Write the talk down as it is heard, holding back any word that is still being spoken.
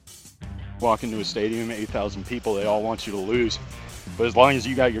walk into a stadium, 8,000 people, they all want you to lose. But as long as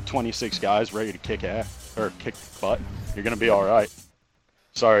you got your 26 guys ready to kick ass or kick butt, you're gonna be all right.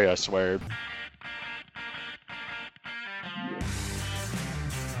 Sorry, I swear.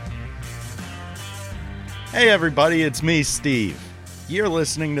 Hey everybody, it's me, Steve. You're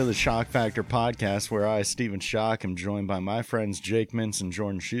listening to the Shock Factor podcast, where I, Stephen Schoch, am joined by my friends Jake Mintz and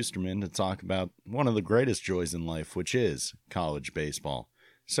Jordan Shusterman to talk about one of the greatest joys in life, which is college baseball.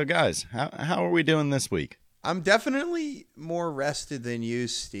 So guys, how are we doing this week? I'm definitely more rested than you,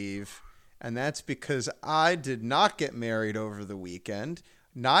 Steve, and that's because I did not get married over the weekend.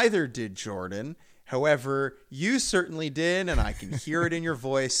 Neither did Jordan. However, you certainly did, and I can hear it in your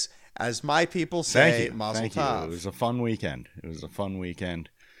voice. As my people say, mazel tov. It was a fun weekend.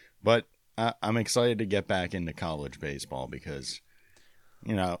 But I'm excited to get back into college baseball because,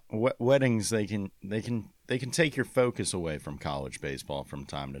 you know, weddings, they can take your focus away from college baseball from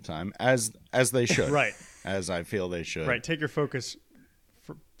time to time, as they should. Right. As I feel they should. Right. Take your focus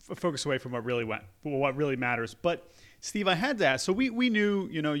away from what really matters. But Steve, I had to ask. So we knew,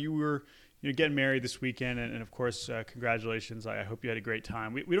 you were getting married this weekend, and of course, congratulations. I hope you had a great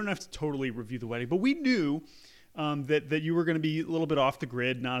time. We don't have to totally review the wedding, but we knew that you were going to be a little bit off the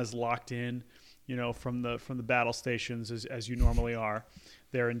grid, not as locked in, from the battle stations as you normally are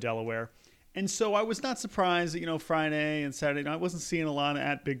there in Delaware. And so I was not surprised that, Friday and Saturday night, I wasn't seeing a lot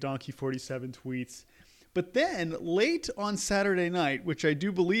of @BigDonkey47 tweets. But then late on Saturday night, which I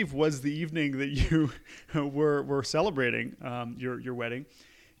do believe was the evening that you were celebrating your wedding,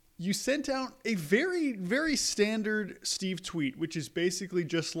 you sent out a very, very standard Steve tweet, which is basically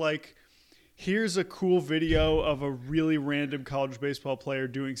just like, here's a cool video of a really random college baseball player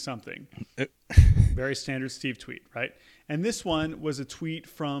doing something. Very standard Steve tweet, right? And this one was a tweet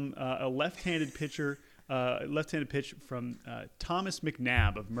from a left-handed pitch from Thomas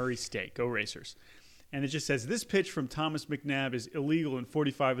McNabb of Murray State. Go Racers. And it just says, this pitch from Thomas McNabb is illegal in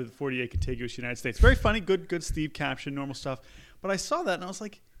 45 of the 48 contiguous United States. Very funny, good Steve caption, normal stuff. But I saw that and I was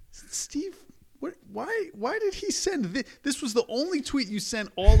like, Steve, why did he send this? This was the only tweet you sent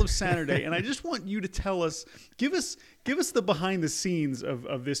all of Saturday, and I just want you to tell us, give us the behind the scenes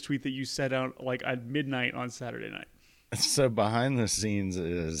of this tweet that you sent out like at midnight on Saturday night. So behind the scenes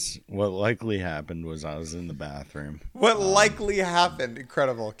is what likely happened was I was in the bathroom. What likely happened?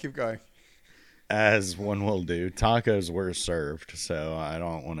 Incredible. Keep going. As one will do, tacos were served, so I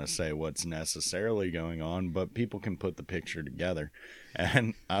don't want to say what's necessarily going on, but people can put the picture together.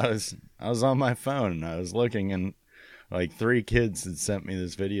 And I was on my phone, and I was looking, and like 3 kids had sent me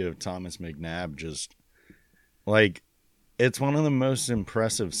this video of Thomas McNabb just, like, it's one of the most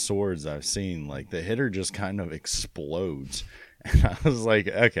impressive swords I've seen. Like, the hitter just kind of explodes. And I was like,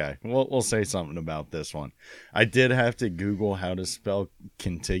 okay, we'll say something about this one. I did have to Google how to spell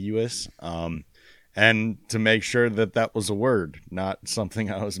contiguous, and to make sure that was a word, not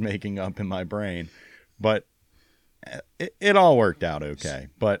something I was making up in my brain. But it all worked out okay.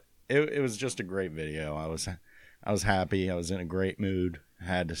 But it was just a great video. I was happy. I was in a great mood.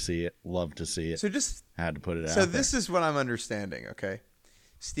 Had to see it. Loved to see it. So just had to put it out. So this is what I'm understanding, okay?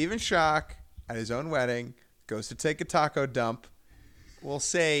 Stephen Schoch at his own wedding goes to take a taco dump. We'll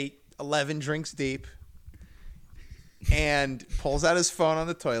say 11 drinks deep, and pulls out his phone on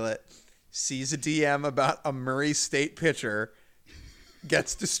the toilet, sees a DM about a Murray State pitcher,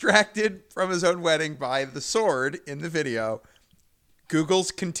 gets distracted from his own wedding by the sword in the video,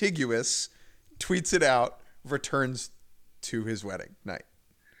 Googles contiguous, tweets it out, returns to his wedding night.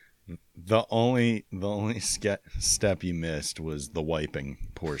 The only step you missed was the wiping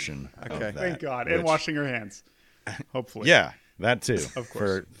portion. Okay. Of that, Thank God. And washing her hands. Hopefully. Yeah, that too. Of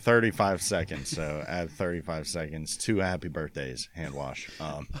course. For 35 seconds. So at 35 seconds, 2 happy birthdays, hand wash.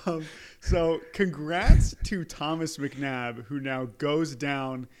 So congrats to Thomas McNabb, who now goes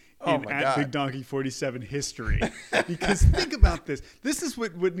down in Big Donkey 47 history. Because think about this. This is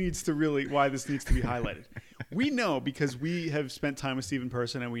what needs to really, why this needs to be highlighted. We know, because we have spent time with Steve in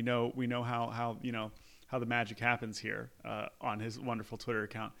person, and we know how the magic happens here on his wonderful Twitter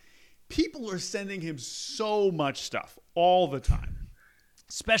account. People are sending him so much stuff all the time,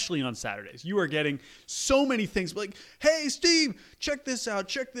 especially on Saturdays. You are getting so many things like, hey, Steve, check this out,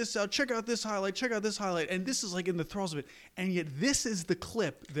 check out this highlight. And this is like in the throes of it. And yet this is the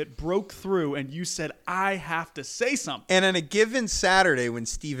clip that broke through, and you said, I have to say something. And on a given Saturday when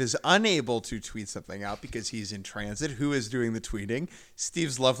Steve is unable to tweet something out because he's in transit, who is doing the tweeting?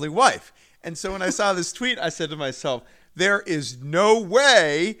 Steve's lovely wife. And so when I saw this tweet, I said to myself, there is no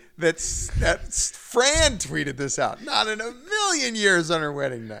way that Fran tweeted this out. Not in a million years on her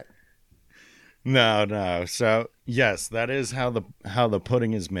wedding night. No. So yes, that is how the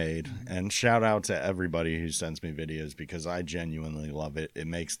pudding is made. And shout out to everybody who sends me videos because I genuinely love it. It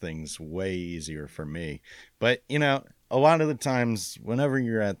makes things way easier for me. But a lot of the times, whenever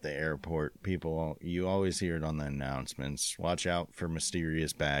you're at the airport, you always hear it on the announcements. Watch out for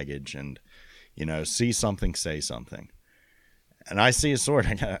mysterious baggage, and see something, say something. And I see a sword,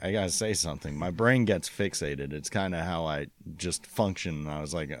 I gotta say something. My brain gets fixated. It's kind of how I just function. And I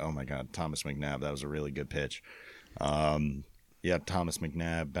was like, oh my God, Thomas McNabb, that was a really good pitch. Yeah, Thomas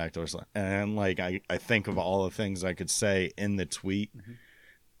McNabb, backdoor slide. And I think of all the things I could say in the tweet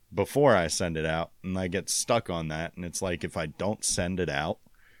before I send it out. And I get stuck on that. And it's like, if I don't send it out,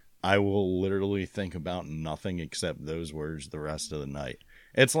 I will literally think about nothing except those words the rest of the night.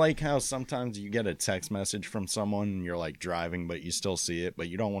 It's like how sometimes you get a text message from someone and you're driving, but you still see it, but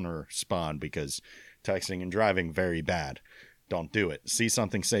you don't want to respond because texting and driving, very bad. Don't do it. See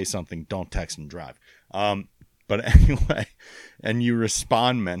something, say something, don't text and drive. But anyway, and you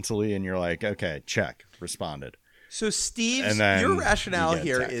respond mentally and you're like, okay, check, responded. So Steve, your rationale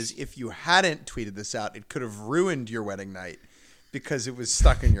here is if you hadn't tweeted this out, it could have ruined your wedding night because it was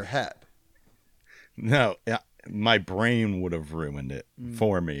stuck in your head. No, my brain would have ruined it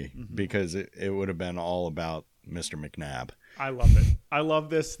for me because it would have been all about Mr. McNabb. I love it. I love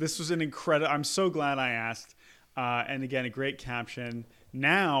this. This was an incredible. I'm so glad I asked. And again, a great caption.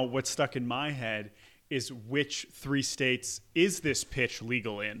 Now, what's stuck in my head is which 3 states is this pitch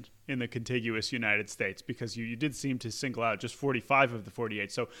legal in the contiguous United States? Because you did seem to single out just 45 of the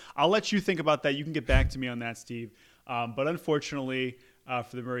 48. So I'll let you think about that. You can get back to me on that, Steve. But unfortunately,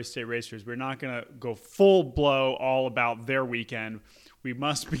 for the Murray State Racers, we're not going to go full blow all about their weekend. We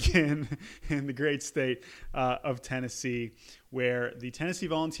must begin in the great state of Tennessee, where the Tennessee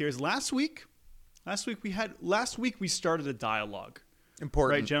Volunteers last week we started a dialogue.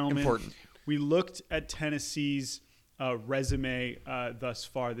 Important, right, gentlemen? Important. We looked at Tennessee's resume thus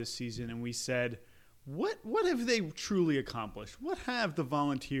far this season, and we said, what have they truly accomplished? What have the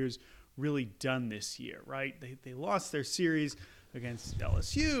Volunteers really done this year, right? They lost their series against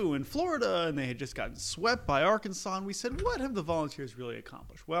LSU and Florida, and they had just gotten swept by Arkansas, and we said, what have the Volunteers really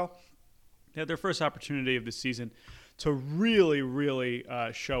accomplished? Well, they had their first opportunity of the season to really, really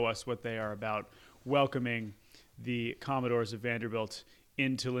show us what they are about, welcoming the Commodores of Vanderbilt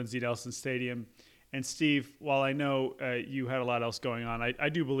into Lindsey Nelson Stadium. And Steve, while I know you had a lot else going on, I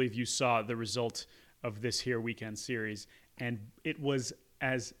do believe you saw the result of this here weekend series, and it was,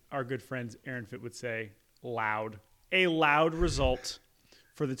 as our good friends Aaron Fitt would say, loud. A loud result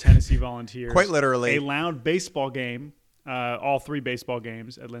for the Tennessee Volunteers. Quite literally. A loud baseball game, all 3 baseball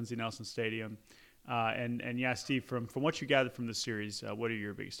games at Lindsey Nelson Stadium. And yeah, Steve, from what you gathered from the series, what are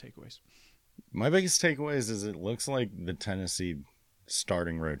your biggest takeaways? My biggest takeaways is it looks like the Tennessee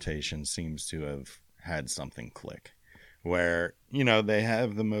starting rotation seems to have had something click. Where, they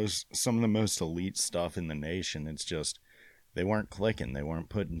have some of the most elite stuff in the nation. It's just they weren't clicking. They weren't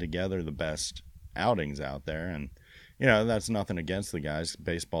putting together the best outings out there. And, that's nothing against the guys.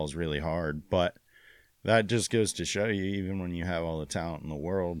 Baseball is really hard. But that just goes to show you, even when you have all the talent in the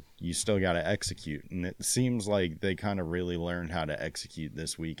world, you still got to execute. And it seems like they kind of really learned how to execute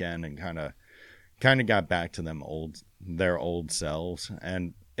this weekend and kind of got back to their old selves.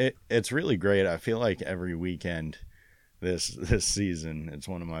 And it's really great. I feel like every weekend this season, it's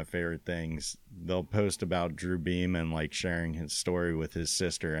one of my favorite things. They'll post about Drew Beam and sharing his story with his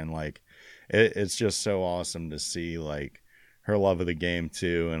sister, and it's just so awesome to see her love of the game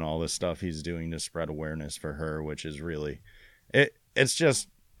too, and all the stuff he's doing to spread awareness for her, which is really it's just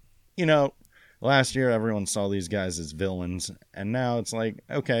last year everyone saw these guys as villains, and now it's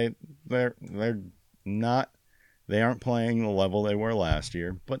okay, they aren't playing the level they were last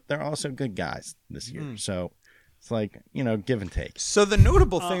year, but they're also good guys this year. So it's give and take. So the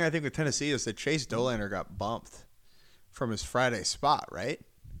notable thing I think with Tennessee is that Chase Dolander got bumped from his Friday spot, right?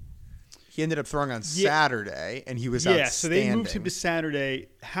 He ended up throwing on Saturday, and he was outstanding. So they moved him to Saturday.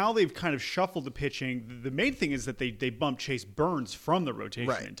 How they've kind of shuffled the pitching, the main thing is that they bumped Chase Burns from the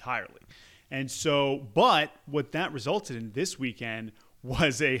rotation entirely. And so, but what that resulted in this weekend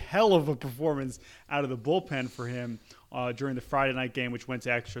was a hell of a performance out of the bullpen for him during the Friday night game, which went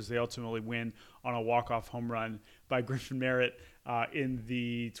to extras. They ultimately win on a walk-off home run by Griffin Merritt in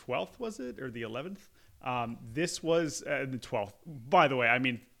the 12th, was it? Or the 11th? This was the 12th. By the way, I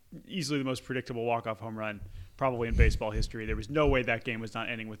mean, easily the most predictable walk-off home run probably in baseball history. There was no way that game was not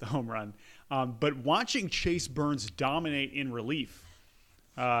ending with a home run. But watching Chase Burns dominate in relief,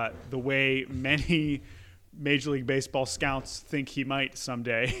 the way many Major League Baseball scouts think he might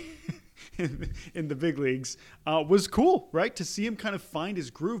someday, in the big leagues, was cool, right? To see him kind of find his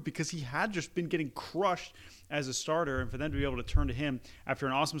groove, because he had just been getting crushed as a starter, and for them to be able to turn to him after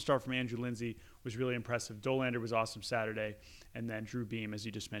an awesome start from Andrew Lindsay was really impressive. Dolander was awesome Saturday, and then Drew Beam, as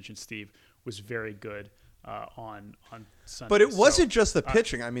you just mentioned, Steve, was very good on Sunday. But it wasn't just the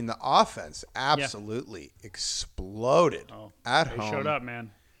pitching. I mean, the offense absolutely exploded at home. They showed up,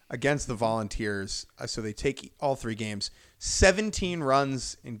 man. Against the Volunteers. So they take all 3 games. 17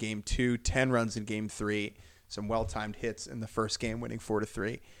 runs in game 2, 10 runs in game 3. Some well-timed hits in the first game, winning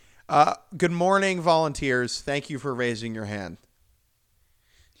 4-3. Good morning, Volunteers. Thank you for raising your hand.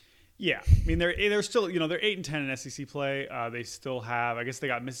 Yeah, I mean they're still, they're 8-10 in SEC play. They still have, I guess they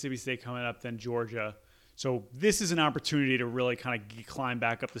got Mississippi State coming up, then Georgia. So this is an opportunity to really kind of climb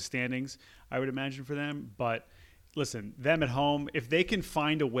back up the standings, I would imagine, for them. But listen, them at home, if they can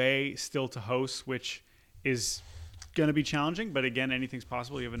find a way still to host, which is going to be challenging, but again, anything's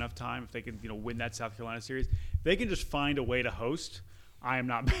possible. You have enough time. If they can, win that South Carolina series, if they can just find a way to host. I am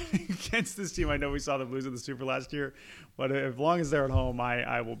not betting against this team. I know we saw them lose in the Super last year, but as long as they're at home,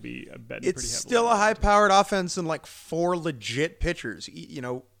 I will be betting pretty heavily. It's still a high-powered offense and 4 legit pitchers,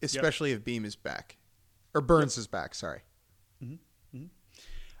 especially if Beam is back. Or Burns is back, sorry. Mm-hmm.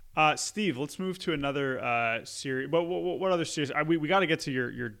 Mm-hmm. Steve, let's move to another series. What other series? We got to get to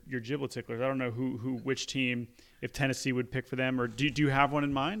your Giblet ticklers. I don't know which team, if Tennessee would pick for them, or do you have one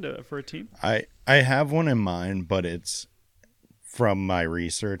in mind for a team? I have one in mind, but it's from my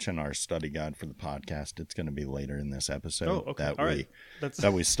research and our study guide for the podcast. It's going to be later in this episode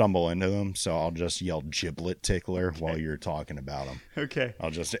that we stumble into them. So I'll just yell giblet tickler while you're talking about them. Okay.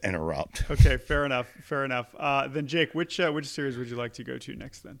 I'll just interrupt. Okay. Fair enough. Then Jake, which series would you like to go to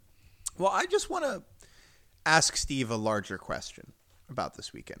next then? Well, I just want to ask Steve a larger question about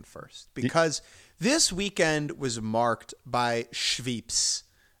this weekend first, because this weekend was marked by sweeps.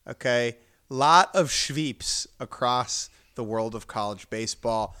 Okay. Lot of sweeps across the world of college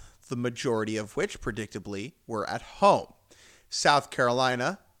baseball, the majority of which, predictably, were at home. South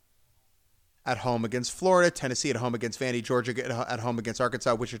Carolina at home against Florida, Tennessee at home against Vandy, Georgia at home against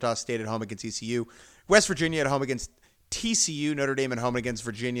Arkansas, Wichita State at home against ECU, West Virginia at home against TCU, Notre Dame at home against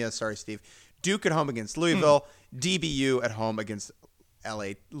Virginia, sorry, Steve, Duke at home against Louisville, DBU at home against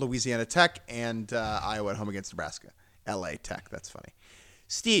Louisiana Tech, and Iowa at home against Nebraska. LA Tech, that's funny.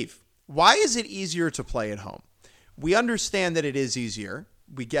 Steve, why is it easier to play at home? We understand that it is easier.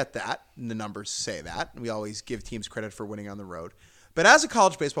 We get that, and the numbers say that. We always give teams credit for winning on the road. But as a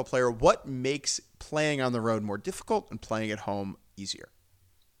college baseball player, what makes playing on the road more difficult and playing at home easier?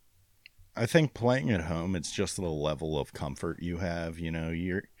 I think playing at home, it's just the level of comfort you have.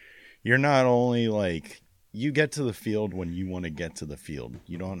 You're not only you get to the field when you want to get to the field.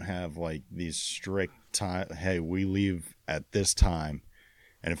 You don't have these strict time. Hey, we leave at this time.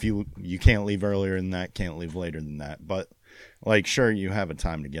 And if you can't leave earlier than that, can't leave later than that. But, sure, you have a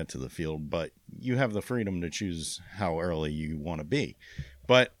time to get to the field, but you have the freedom to choose how early you want to be.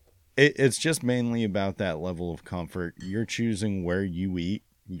 But it's just mainly about that level of comfort. You're choosing where you eat.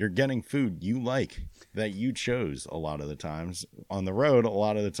 You're getting food you like that you chose a lot of the times. On the road, a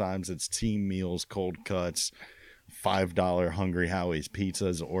lot of the times it's team meals, cold cuts, $5 Hungry Howie's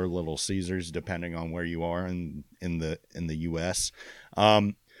pizzas or Little Caesars, depending on where you are in the U.S.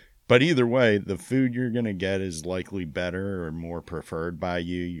 But either way, the food you're going to get is likely better or more preferred by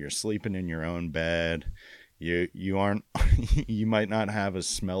you. You're sleeping in your own bed. You aren't. You might not have a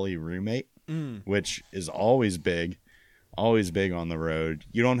smelly roommate, which is always big on the road.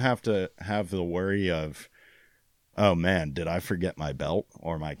 You don't have to have the worry of, oh man, did I forget my belt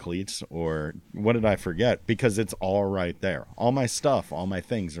or my cleats, or what did I forget? Because it's all right there. All my stuff, all my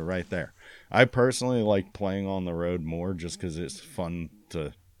things are right there. I personally like playing on the road more just because it's fun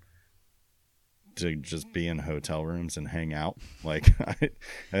to just be in hotel rooms and hang out.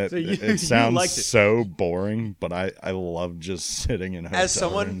 It sounds so boring, but I love just sitting in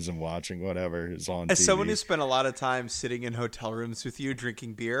hotel rooms and watching whatever is on TV. As someone who spent a lot of time sitting in hotel rooms with you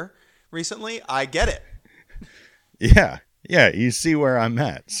drinking beer recently, I get it. Yeah, you see where I'm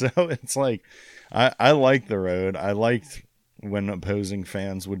at. So it's I like the road. I liked when opposing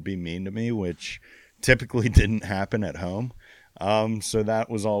fans would be mean to me, which typically didn't happen at home. So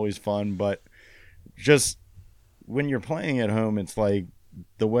that was always fun. But just when you're playing at home, it's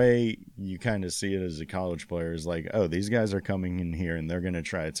the way you kind of see it as a college player is oh, these guys are coming in here and they're going to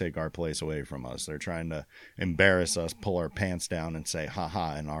try to take our place away from us. They're trying to embarrass us, pull our pants down and say,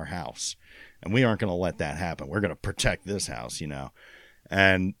 ha in our house. And we aren't going to let that happen. We're going to protect this house,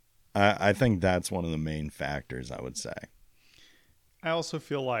 And I think that's one of the main factors, I would say. I also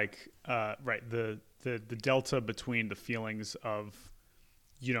feel the delta between the feelings of,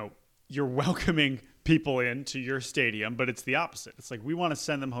 you're welcoming people into your stadium, but it's the opposite. It's like we want to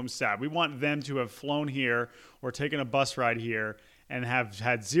send them home sad. We want them to have flown here or taken a bus ride here and have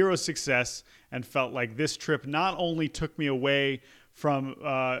had zero success and felt like this trip not only took me away from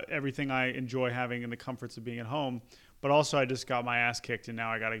everything I enjoy having in the comforts of being at home, but also I just got my ass kicked and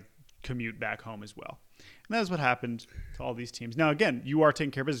now I got to commute back home as well. And that's what happened to all these teams. Now, again, you are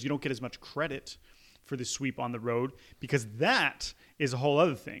taking care of business. You don't get as much credit for the sweep on the road because that is a whole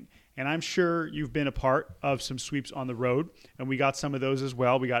other thing. And I'm sure you've been a part of some sweeps on the road, and we got some of those as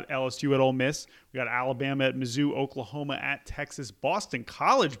well. We got LSU at Ole Miss. We got Alabama at Mizzou, Oklahoma at Texas, Boston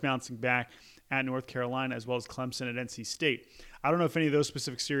College bouncing back at North Carolina, as well as Clemson at NC State. I don't know if any of those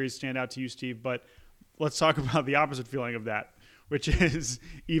specific series stand out to you, Steve, but let's talk about the opposite feeling of that, which is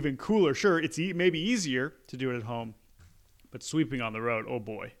even cooler. Sure, it's maybe easier to do it at home, but sweeping on the road, oh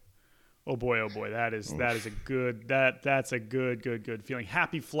boy. Oh boy, that's a good feeling.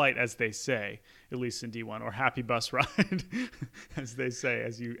 Happy flight, as they say, at least in D1, or happy bus ride, as they say,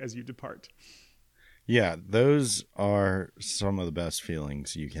 as you depart. Yeah, those are some of the best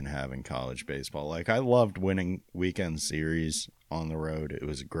feelings you can have in college baseball. Like, I loved winning weekend series on the road. It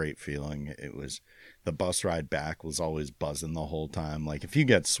was a great feeling. The bus ride back was always buzzing the whole time. Like, if you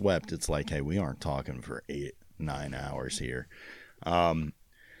get swept, it's like, hey, we aren't talking for 8-9 hours here.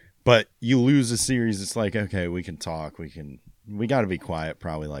 But you lose a series, it's like, okay, we can talk. We got to be quiet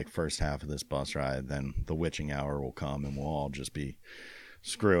probably like first half of this bus ride. Then the witching hour will come and we'll all just be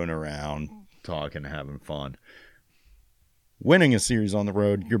screwing around, talking, having fun. Winning a series on the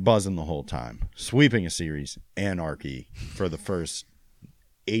road, you're buzzing the whole time. Sweeping a series, anarchy for the first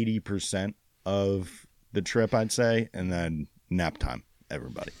 80% of the trip, I'd say, and then nap time,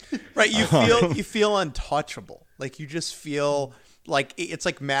 everybody. Right, you feel untouchable. Like you just feel like it's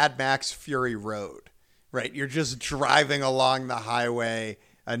like Mad Max Fury Road, right? You're just driving along the highway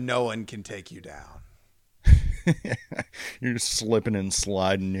and no one can take you down. You're slipping and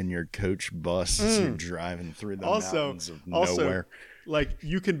sliding in your coach bus as you're driving through the mountains of nowhere. Like,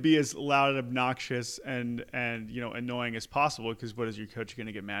 you can be as loud and obnoxious and annoying as possible, because what is your coach going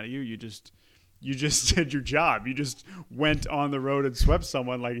to get mad at you? You just did your job. You just went on the road and swept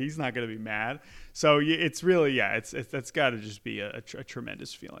someone. Like, he's not going to be mad. So it's really, that's got to just be a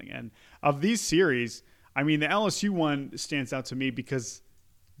tremendous feeling. And of these series, I mean, the LSU one stands out to me because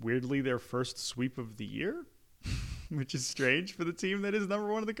weirdly their first sweep of the year, which is strange for the team that is number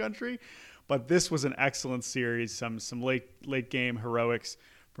one in the country. But this was an excellent series. Some late game heroics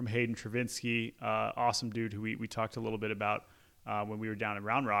from Hayden Travinski, awesome dude who we talked a little bit about when we were down in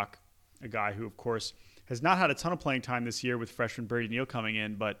Round Rock. A guy who, of course, has not had a ton of playing time this year with freshman Brady Neal coming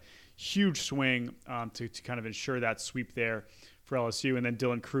in, but huge swing to kind of ensure that sweep there for LSU. And then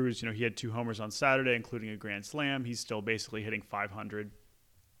Dylan Cruz, he had 2 homers on Saturday, including a grand slam. He's still basically hitting .500.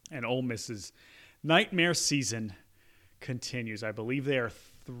 And Ole Miss's nightmare season continues. I believe they are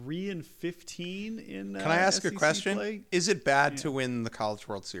 3-15 in Can I ask SEC a question? play? Is it bad to win the College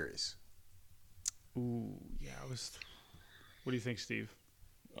World Series? Ooh, yeah. What do you think, Steve?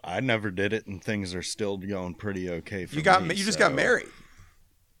 I never did it, and things are still going pretty okay for me. You just got married.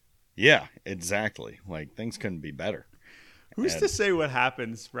 Yeah, exactly. Like, things couldn't be better. Who's to say what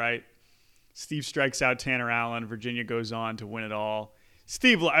happens, right? Steve strikes out Tanner Allen. Virginia goes on to win it all.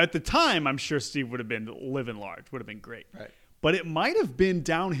 Steve, at the time, I'm sure Steve would have been living large. Would have been great. Right. But it might have been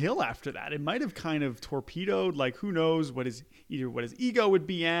downhill after that. It might have kind of torpedoed, like, who knows what his ego would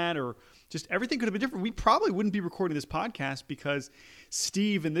be at, or just everything could have been different. We probably wouldn't be recording this podcast because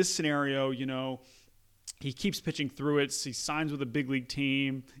Steve, in this scenario, he keeps pitching through it. He signs with a big league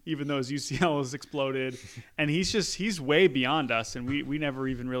team, even though his UCL has exploded. And he's way beyond us, and we never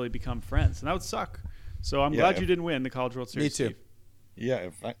even really become friends. And that would suck. So I'm glad you didn't win the College World Series. Me too. Steve. Yeah,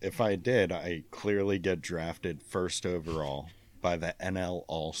 if I did, I clearly get drafted first overall by the NL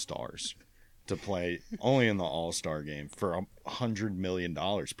All-Stars to play only in the All-Star game for $100 million,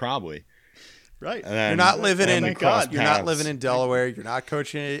 probably. Right. And then, You're not living in You're not living in Delaware. You're not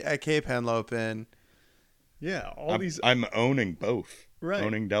coaching at Cape Henlopen. Yeah, I'm owning both. Right.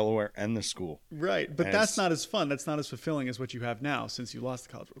 Owning Delaware and the school. Right, but that's not as fun. That's not as fulfilling as what you have now since you lost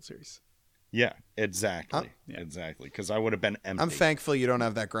the College World Series. Yeah, exactly. Exactly, because I would have been empty. I'm thankful you don't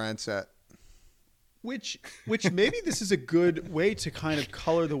have that grind set. Which maybe this is a good way to kind of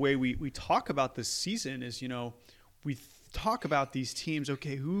color the way we talk about this season is, we talk about these teams.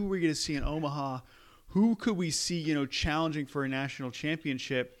 Okay, who are we going to see in Omaha? Who could we see, challenging for a national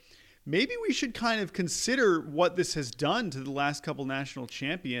championship? Maybe we should kind of consider what this has done to the last couple national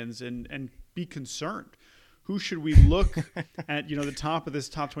champions and be concerned. Who should we look at, the top of this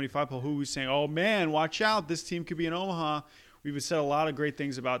top 25 poll? Who is saying, oh, man, watch out. This team could be in Omaha. we've said a lot of great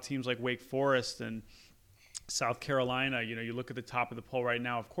things about teams like Wake Forest and South Carolina. You look at the top of the poll right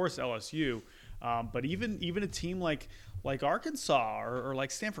now, of course, LSU. But even a team like Arkansas or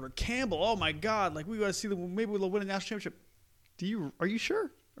like Stanford or Campbell, oh my God, like we got to see them. Maybe we'll win a national championship. Are you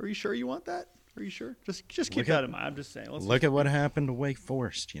sure? Are you sure you want that? Are you sure? Just keep that in mind. I'm just saying. Look at what happened to Wake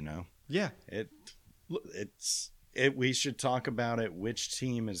Forest. Yeah. We should talk about it. Which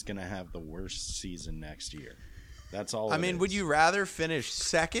team is going to have the worst season next year? That's all. Would you rather finish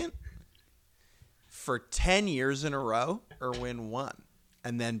second for 10 years in a row or win one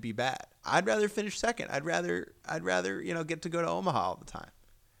and then be bad? I'd rather finish second. I'd rather get to go to Omaha all the time.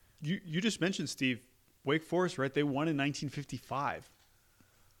 You just mentioned, Steve, Wake Forest, right? They won in 1955.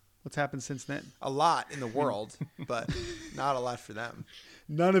 What's happened since then? A lot in the world, but not a lot for them.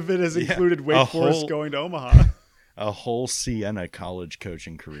 None of it has included Wake Forest going to Omaha. A whole Siena college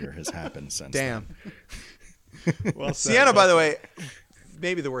coaching career has happened since Damn. then. Well, Siena, by the way,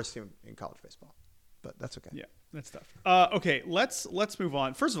 maybe the worst team in college baseball, but that's okay. Yeah, that's tough. Okay, let's move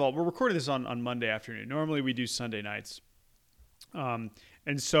on. First of all, we're recording this on Monday afternoon. Normally we do Sunday nights. And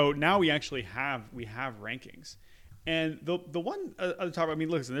so now we actually have rankings. And the one at the top,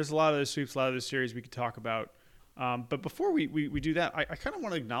 listen, there's a lot of those sweeps, a lot of those series we could talk about. But before we do that, I kind of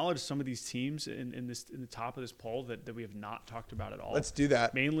want to acknowledge some of these teams in the top of this poll that we have not talked about at all. Let's do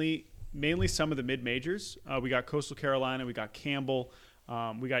that. Mainly some of the mid-majors. We got Coastal Carolina, we got Campbell,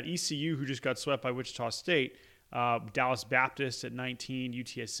 we got ECU, who just got swept by Wichita State, Dallas Baptist at 19,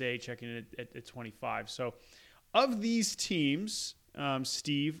 UTSA checking in at 25. So of these teams,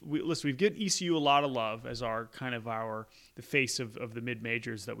 Steve, we've given ECU a lot of love as the face of the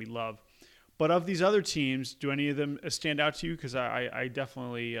mid-majors that we love. But of these other teams, do any of them stand out to you? Because I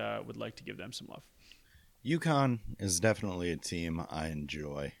definitely would like to give them some love. UConn is definitely a team I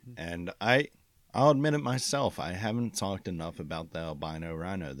enjoy. And I'll admit it myself, I haven't talked enough about the albino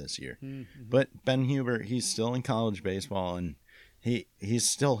rhino this year. Mm-hmm. But Ben Hubert, he's still in college baseball, and he's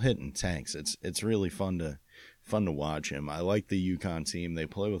still hitting tanks. It's really fun to watch him. I like the UConn team. They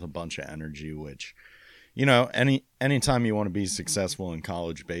play with a bunch of energy, which, anytime you want to be successful in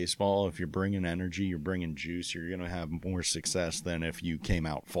college baseball, if you're bringing energy, you're bringing juice, you're going to have more success than if you came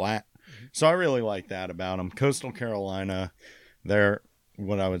out flat. Mm-hmm. So I really like that about them. Coastal Carolina, they're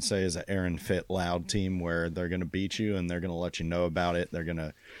what I would say is an Aaron Fitt loud team where they're going to beat you and they're going to let you know about it. They're going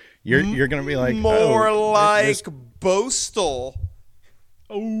to you're going to be like Boastal.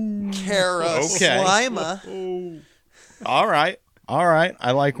 Oh, Slima. Oh. All right.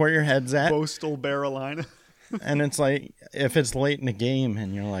 I like where your head's at. Coastal Carolina. And it's like, if it's late in the game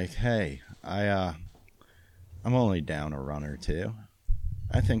and you're like, hey, I'm only down a run or two,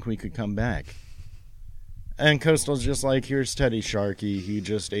 I think we could come back. And Coastal's just like, here's Teddy Sharkey. He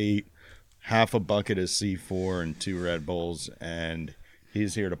just ate half a bucket of C4 and 2 Red Bulls, and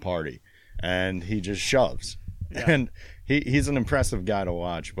he's here to party. And he just shoves. Yeah. And he's an impressive guy to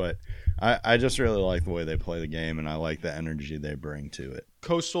watch, but I just really like the way they play the game, and I like the energy they bring to it.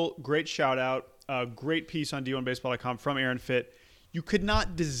 Coastal, great shout out. Great piece on D1Baseball.com from Aaron Fitt. You could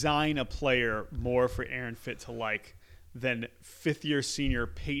not design a player more for Aaron Fitt to like than fifth-year senior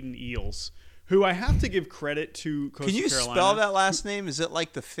Peyton Eels, who I have to give credit to Coastal Carolina. Can you spell that last name? Is it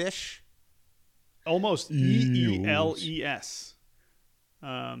like the fish? Almost. E-E-L-E-S.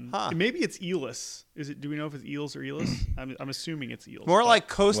 Maybe it's Eelis. Is it? Do we know if it's Eels or Eelis? I'm assuming it's Eels. More like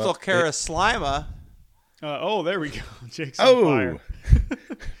Coastal Slima. Oh, there we go. Jake's on fire.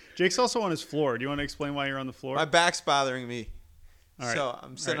 Jake's also on his floor. Do you want to explain why you're on the floor? My back's bothering me. All right. So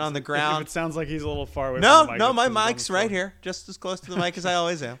I'm sitting on the ground. If it sounds like he's a little far away from the mic. No, my mic's right here, just as close to the mic as I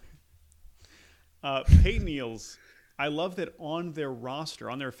always am. Peyton Eels, I love that on their roster,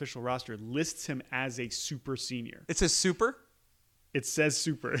 on their official roster, lists him as a super senior. It says super? It says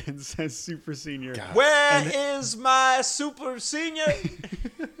super. It says super senior. God. Where is my super senior?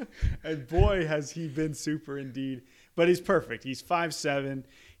 And boy, has he been super indeed. But he's perfect. He's 5'7".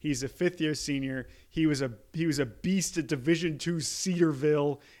 He's a fifth-year senior. He was a beast at Division II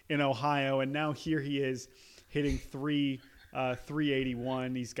Cedarville in Ohio, and now here he is hitting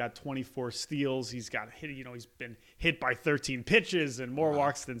 381. He's got 24 steals. He's been hit by 13 pitches and more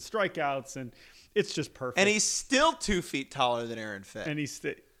walks than strikeouts, and it's just perfect. And he's still 2 feet taller than Aaron Fitt. And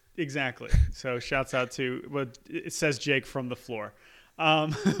exactly. So shouts out to what it says, Jake from the floor.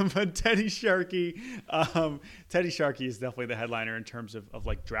 But Teddy Sharkey is definitely the headliner in terms of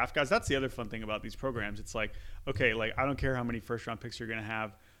like draft guys. That's the other fun thing about these programs. It's like, okay, like I don't care how many first round picks you're going to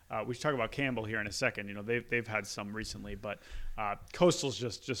have. We should talk about Campbell here in a second. They've had some recently, but Coastal's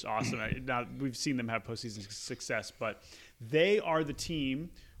just awesome. Now we've seen them have postseason success, but they are the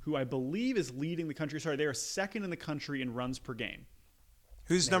team who I believe is leading the country. Sorry, they are second in the country in runs per game.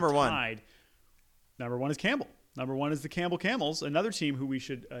 Who's They're number one? tied. Number one is Campbell. Number one is the Campbell Camels, another team who we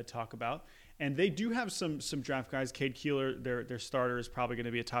should talk about. And they do have some draft guys. Cade Keeler, their starter, is probably going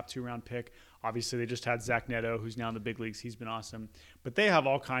to be a top 2-round pick. Obviously, they just had Zach Neto, who's now in the big leagues. He's been awesome. But they have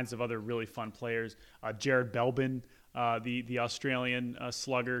all kinds of other really fun players. Jared Belbin, the Australian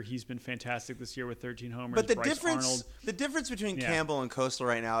slugger, he's been fantastic this year with 13 homers. But Bryce Arnold. the difference between Campbell and Coastal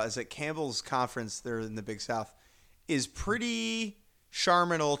right now is that Campbell's conference, they're in the Big South, is pretty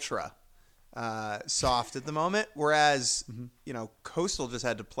Charmin Ultra soft at the moment, whereas Coastal just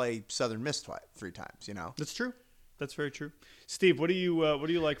had to play Southern Miss 3 times. That's true. That's very true. Steve, what do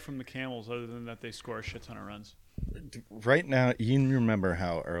you like from the Camels other than that they score a shit ton of runs? Right now, you remember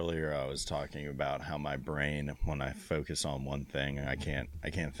how earlier I was talking about how my brain, when I focus on one thing, I can't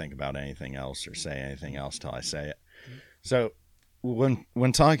think about anything else or say anything else till I say it. Mm-hmm. So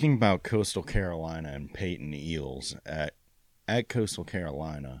when talking about Coastal Carolina and Peyton Eels at Coastal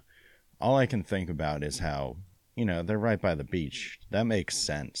Carolina, all I can think about is how, they're right by the beach. That makes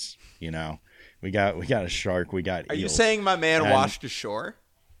sense. We got a shark. We got eels. Are you saying my man washed ashore?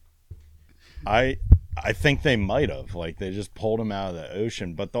 I think they might have. They just pulled him out of the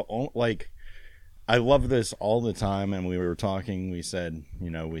ocean. But I love this all the time. And we were talking. We said,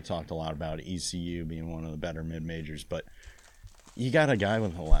 we talked a lot about ECU being one of the better mid majors. But you got a guy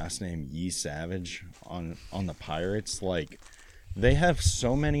with the last name Yee Savage on the Pirates. They have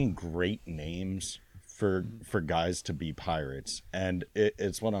so many great names for guys to be Pirates, and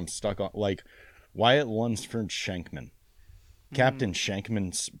it's what I'm stuck on. Wyatt Lunsford Schenkman, Captain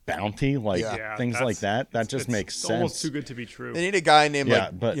Schenkman's Bounty, things like that. That just makes sense. Almost too good to be true. They need a guy named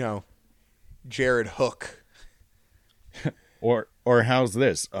Jared Hook, or how's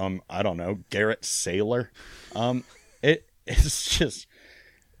this? I don't know, Garrett Saylor. It's just.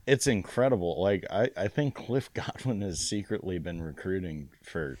 It's incredible. I think Cliff Godwin has secretly been recruiting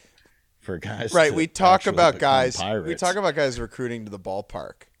for guys. Right. We talk about guys. Pirates. We talk about guys recruiting to the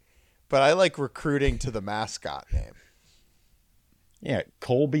ballpark, but I like recruiting to the mascot name. Yeah,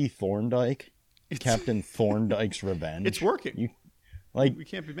 Colby Thorndike, Captain Thorndike's Revenge. It's working. We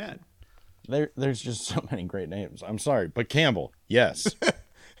can't be mad. There's just so many great names. I'm sorry, but Campbell, yes.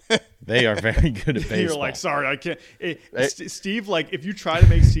 They are very good at baseball. You're sorry, I can't. Steve, if you try to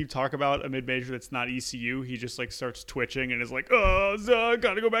make Steve talk about a mid-major that's not ECU, he just starts twitching and is I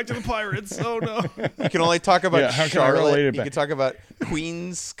gotta go back to the Pirates. Oh no. You can only talk about how Charlotte. You can talk about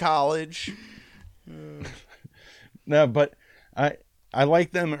Queens College. No, but I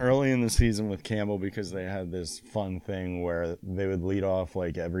like them early in the season with Campbell because they had this fun thing where they would lead off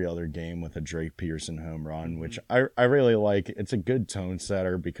every other game with a Drake Pearson home run, which I really like. It's a good tone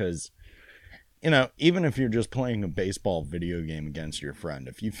setter because, even if you're just playing a baseball video game against your friend,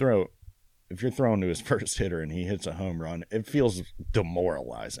 if you're throwing to his first hitter and he hits a home run, it feels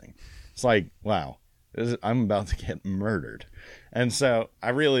demoralizing. It's wow, I'm about to get murdered. And so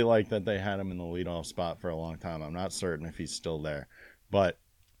I really like that they had him in the leadoff spot for a long time. I'm not certain if he's still there.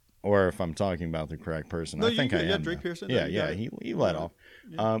 Or if I'm talking about the correct person. No, I think I am. Drake Pearson. Yeah, he led off.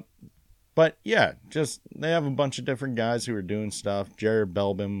 Yeah. But yeah, just they have a bunch of different guys who are doing stuff. Jared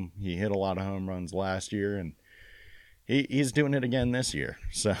Belbin, he hit a lot of home runs last year, and he's doing it again this year.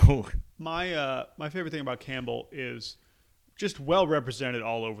 So my favorite thing about Campbell is just well represented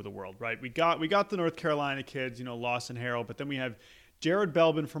all over the world. Right, we got the North Carolina kids, Lawson Harrell, but then we have Jared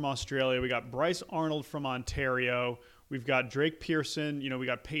Belbin from Australia. We got Bryce Arnold from Ontario. We've got Drake Pearson. We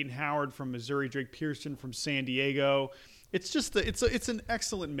got Peyton Howard from Missouri. Drake Pearson from San Diego. It's just it's an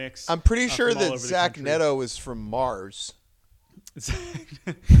excellent mix. I'm pretty sure that Zach Neto is from Mars.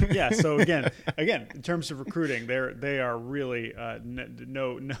 Yeah. So again, in terms of recruiting, they are really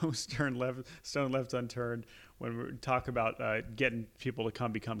no stone left unturned when we talk about getting people to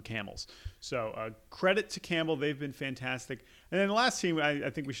become Camels. So credit to Campbell. They've been fantastic. And then the last team I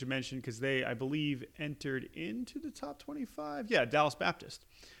think we should mention, because they, I believe, entered into the top 25. Yeah, Dallas Baptist.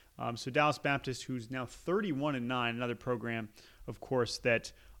 So Dallas Baptist, who's now 31-9, another program, of course,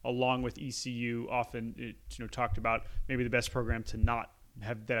 that along with ECU often talked about maybe the best program to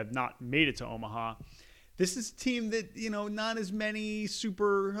have not made it to Omaha. This is a team that, not as many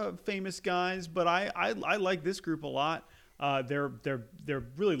super famous guys, but I like this group a lot. They're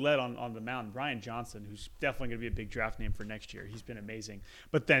really led on the mound. Brian Johnson, who's definitely going to be a big draft name for next year. He's been amazing.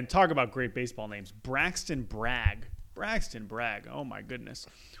 But then talk about great baseball names. Braxton Bragg. Oh my goodness.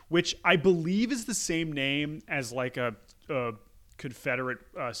 Which I believe is the same name as a Confederate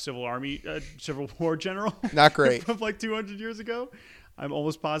Civil War general. Not great. From 200 years ago. I'm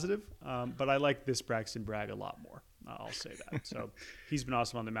almost positive. But I like this Braxton Bragg a lot more. I'll say that. So he's been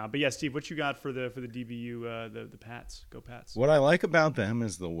awesome on the mound. But yeah, Steve, what you got for the DBU the Pats? Go Pats! What I like about them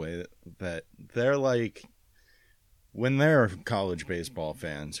is the way that they're like, when there are college baseball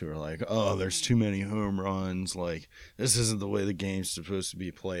fans who are like, oh, there's too many home runs, like this isn't the way the game's supposed to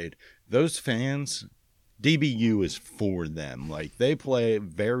be played. Those fans, DBU is for them. Like, they play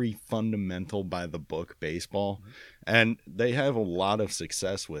very fundamental by the book baseball, and they have a lot of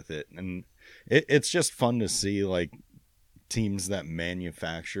success with it. And it's just fun to see, like, teams that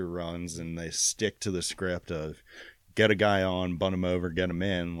manufacture runs and they stick to the script of get a guy on, bunt him over, get him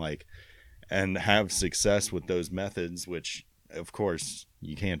in, like, and have success with those methods, which, of course,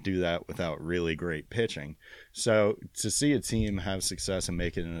 you can't do that without really great pitching. So to see a team have success and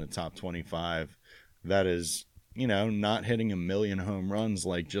make it in the top 25, that is, you know, not hitting a million home runs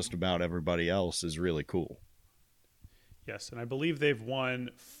like just about everybody else is really cool. Yes, and I believe they've won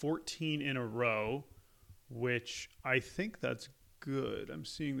 14 in a row, which I think that's good. I'm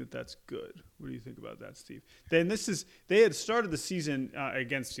seeing that that's good. What do you think about that, Steve? Then they had started the season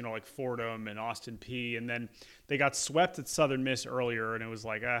against, you know, like Fordham and Austin Peay, and then they got swept at Southern Miss earlier, and it was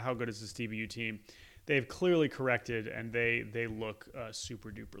like, how good is this DBU team? They've clearly corrected, and they look super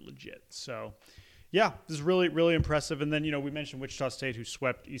duper legit. So, yeah, this is really, really impressive. And then, you know, we mentioned Wichita State, who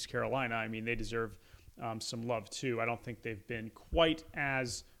swept East Carolina. I mean, they deserve some love too. I don't think they've been quite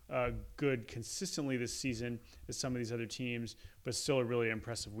as good consistently this season as some of these other teams, but still a really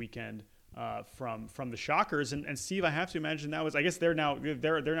impressive weekend from the Shockers. And Steve, I have to imagine that was, I guess they're now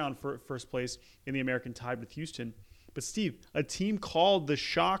in first place in the American Tide with Houston. But Steve, a team called the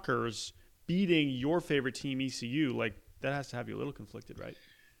Shockers beating your favorite team, ECU, like that has to have you a little conflicted, right?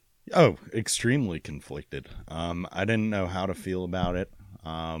 Oh, extremely conflicted. I didn't know how to feel about it.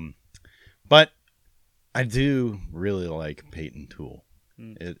 But I do really like Peyton Toole.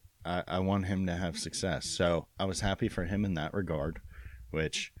 I want him to have success. So I was happy for him in that regard,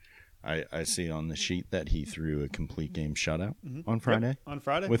 which I see on the sheet that he threw a complete game shutout on Friday. Yep, on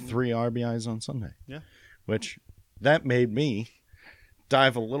Friday. With 3 RBIs on Sunday. Yeah. Which that made me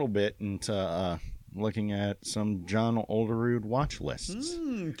dive a little bit into looking at some John Olderud watch lists.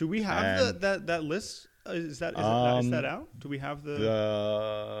 Do we have that list? Is that out? Do we have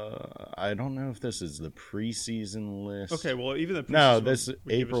I don't know if this is the preseason list. Okay, well, even the preseason. No, this is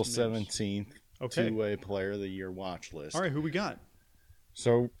April 17th. Okay. Two-way player of the year watch list. All right, who we got?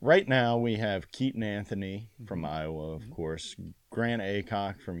 So right now we have Keaton Anthony from Iowa, of course. Grant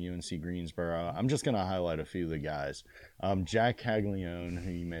Aycock from UNC Greensboro. I'm just going to highlight a few of the guys. Jack Caglione,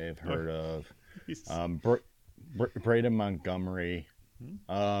 who you may have heard of. Braden Montgomery.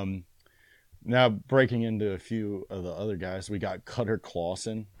 Now, breaking into a few of the other guys, we got Cutter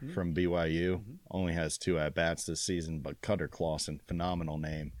Clausen from BYU. Only has 2 at-bats this season, but Cutter Clausen, phenomenal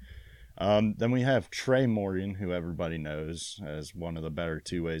name. Then we have Trey Morgan, who everybody knows as one of the better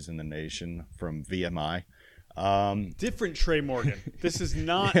two-ways in the nation from VMI. Different Trey Morgan. This is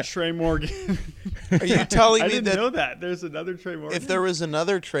not Trey Morgan. Are you telling me I didn't know that. There's another Trey Morgan? If there was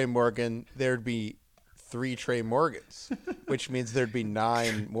another Trey Morgan, there'd be 3 Trey Morgans, which means there'd be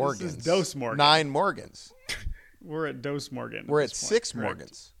 9 Morgans. This is Dose Morgan. 9 Morgans. We're at Dose Morgan. We're at 6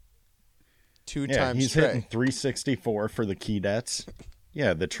 Morgans. 2 times he's Trey. hitting 364 for the Keydets.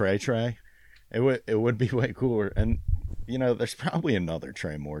 Yeah, the Trey. It would be way cooler. And, you know, there's probably another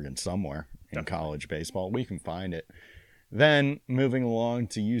Trey Morgan somewhere in college baseball. We can find it. Then, moving along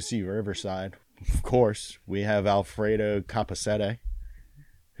to UC Riverside, of course, we have Alfredo Capacete,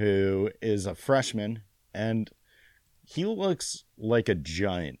 who is a freshman, and he looks like a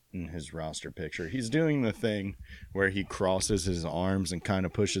giant in his roster picture. He's doing the thing where he crosses his arms and kind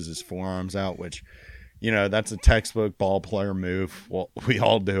of pushes his forearms out, which, you know, that's a textbook ball player move. Well, we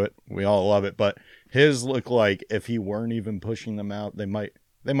all do it. We all love it. But his look like if he weren't even pushing them out, they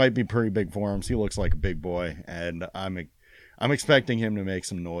might be pretty big forearms. He looks like a big boy, and I'm expecting him to make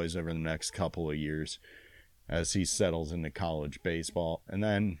some noise over the next couple of years as he settles into college baseball. And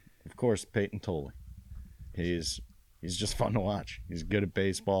then, of course, Peyton Toole. He's just fun to watch. He's good at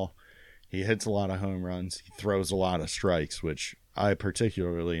baseball. He hits a lot of home runs. He throws a lot of strikes, which I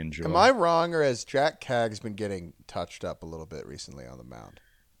particularly enjoy. Am I wrong, or has Jack Caggs been getting touched up a little bit recently on the mound?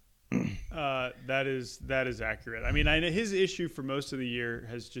 That is accurate. I mean, I know his issue for most of the year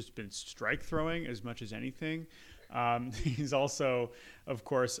has just been strike throwing as much as anything. He's also, of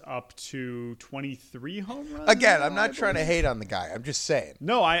course, up to 23 home runs. Again, I'm not trying to hate on the guy. I'm just saying.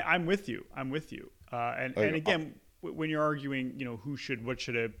 No, I'm with you. And again, when you're arguing, you know, what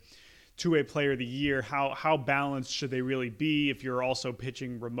should a two-way player of the year, how balanced should they really be? If you're also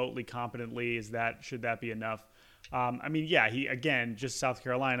pitching remotely competently, should that be enough? I mean, yeah, he, again, just South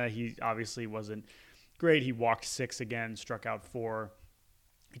Carolina, he obviously wasn't great. He walked 6 again, struck out 4.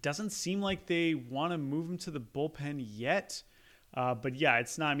 It doesn't seem like they want to move him to the bullpen yet. But yeah,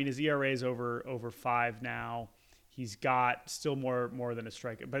 it's not. I mean, his ERA is over 5 now. He's got still more than a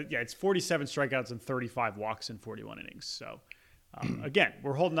strikeout. But yeah, it's 47 strikeouts and 35 walks in 41 innings. So again,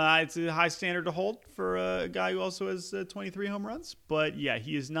 we're holding it's a high standard to hold for a guy who also has 23 home runs. But yeah,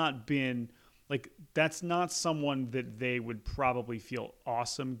 he has not been that's not someone that they would probably feel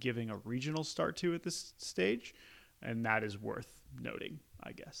awesome giving a regional start to at this stage, and that is worth noting,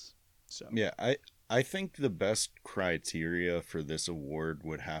 I guess. So yeah, I think the best criteria for this award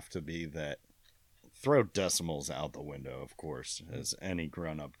would have to be that, throw decimals out the window, of course, as any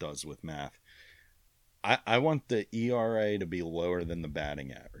grown-up does with math. I want the ERA to be lower than the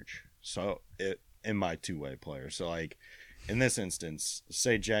batting average. So in my two-way player. So like in this instance,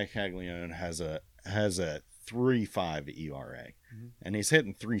 say Jack Caglione has a 3.5 ERA, and he's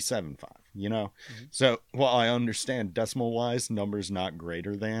hitting 3.75. So while I understand decimal-wise, numbers not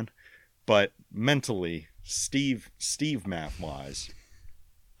greater than, but mentally, Steve math-wise,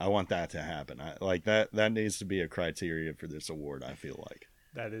 I want that to happen. That needs to be a criteria for this award, I feel like.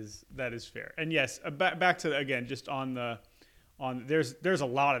 That is fair. And yes, back to again, just there's a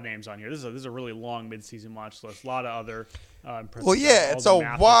lot of names on here. This is a really long midseason watch list. A lot of other impressive. Well, yeah, it's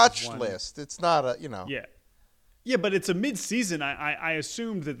a watch list. It's not a Yeah, but it's a mid-season. I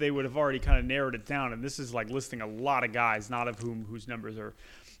assumed that they would have already kind of narrowed it down, and this is like listing a lot of guys, not of whose numbers are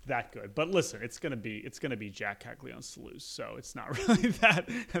that good. But listen, it's gonna be Jack Caglione to lose, so it's not really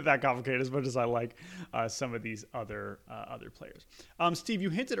that complicated as much as I like some of these other players. Steve, you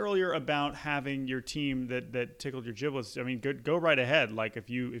hinted earlier about having your team that tickled your giblets. I mean, go right ahead. Like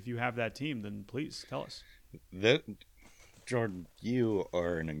if you have that team, then please tell us. Jordan, you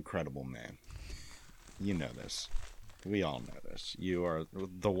are an incredible man. You know this. We all know this. You are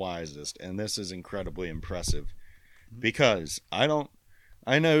the wisest, and this is incredibly impressive because I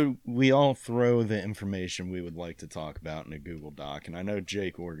know we all throw the information we would like to talk about in a Google Doc, and I know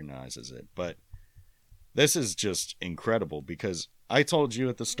Jake organizes it, but this is just incredible because I told you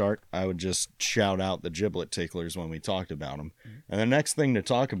at the start I would just shout out the giblet ticklers when we talked about them, and the next thing to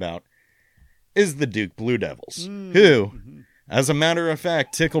talk about is the Duke Blue Devils, who, as a matter of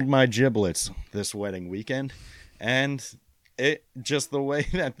fact, tickled my giblets this wedding weekend, and it just the way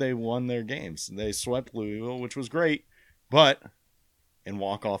that they won their games. They swept Louisville, which was great, but in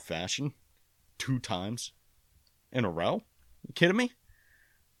walk-off fashion 2 times in a row? You kidding me?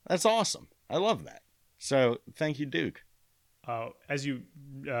 That's awesome. I love that. So thank you, Duke. As you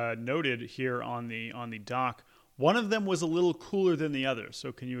noted here on the doc, one of them was a little cooler than the other.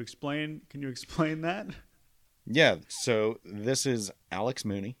 So can you explain that? Yeah, so this is Alex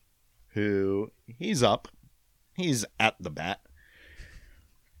Mooney, who he's up. He's at the bat.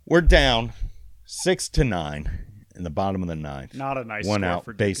 We're down 6-9 in the bottom of the 9th. Not a nice 1 score out,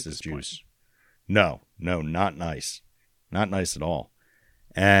 for Duke bases at this point. juice. No, not nice. Not nice at all.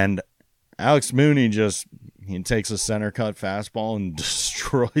 And Alex Mooney he takes a center cut fastball and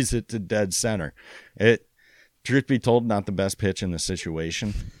destroys it to dead center. Truth be told, not the best pitch in the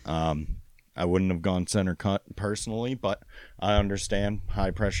situation. I wouldn't have gone center cut personally, but I understand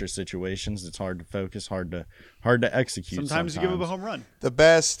high pressure situations. It's hard to focus, hard to execute. Sometimes you give up a home run. The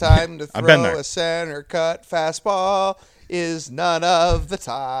best time to throw a center cut fastball is none of the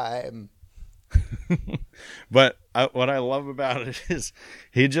time. But what I love about it is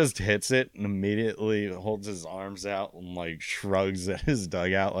he just hits it and immediately holds his arms out and shrugs at his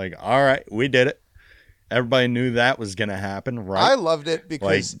dugout like, all right, we did it. Everybody knew that was going to happen, right? I loved it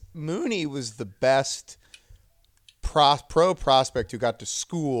because Mooney was the best pro prospect who got to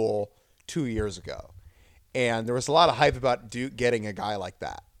school 2 years ago. And there was a lot of hype about Duke getting a guy like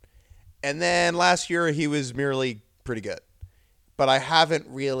that. And then last year he was merely pretty good. But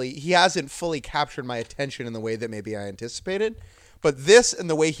he hasn't fully captured my attention in the way that maybe I anticipated. But this and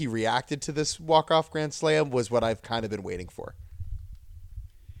the way he reacted to this walk-off grand slam was what I've kind of been waiting for.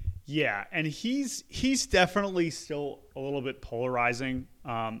 Yeah, and he's definitely still a little bit polarizing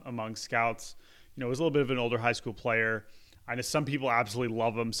among scouts. He's a little bit of an older high school player. I know some people absolutely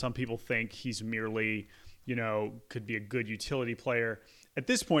love him. Some people think he's merely, could be a good utility player. At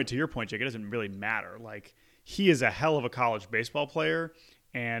this point, to your point, Jake, it doesn't really matter. He is a hell of a college baseball player,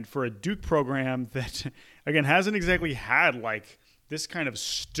 and for a Duke program that, again, hasn't exactly had this kind of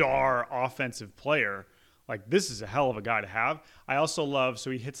star offensive player. This is a hell of a guy to have. I also love, so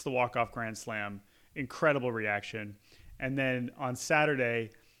he hits the walk-off grand slam, incredible reaction. And then on Saturday,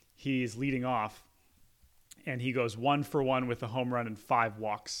 he's leading off, and he goes 1 for 1 with a home run and 5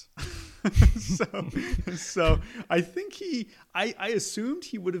 walks. so I think I assumed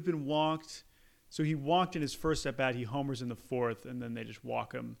he would have been walked So he walked in his first at bat. He homers in the fourth, and then they just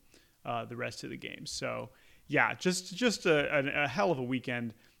walk him the rest of the game. So yeah, just a hell of a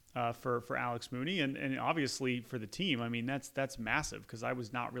weekend for Alex Mooney, and obviously for the team. I mean, that's massive, because I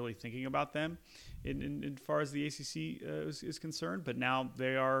was not really thinking about them in far as the ACC is concerned, but now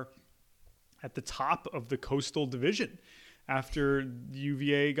they are at the top of the Coastal Division after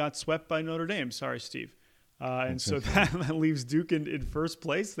UVA got swept by Notre Dame. Sorry, Steve. And so that leaves Duke in first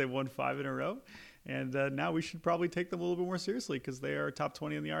place. They won 5 in a row. And now we should probably take them a little bit more seriously, because they are top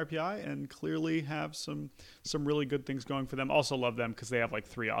 20 in the RPI and clearly have some really good things going for them. Also love them because they have like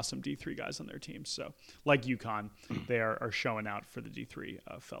 3 awesome D3 guys on their team. So like UConn, they are showing out for the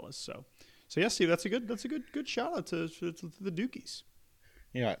D3 fellas. So yeah, Steve, that's a good shout out to the Dukies.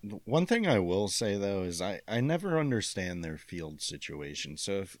 Yeah, one thing I will say, though, is I never understand their field situation.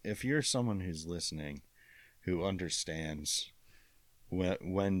 So if you're someone who's listening who understands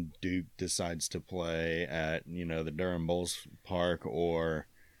when Duke decides to play at, the Durham Bulls Park or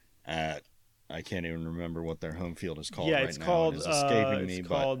at, I can't even remember what their home field is called right now. It's escaping me. It's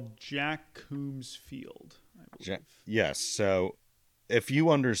called Jack Coombs Field, I believe. Yes, so if you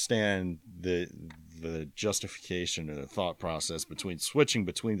understand the justification or the thought process switching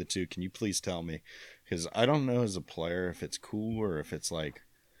between the two, can you please tell me? Because I don't know as a player if it's cool or if it's like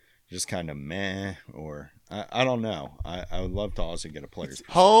just kind of meh, or I don't know. I would love to also get a player's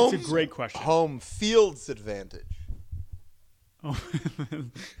home. It's a great question. Home field's advantage. Oh,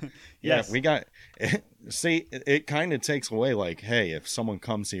 yes. Yeah, we got. See, it kind of takes away like, hey, if someone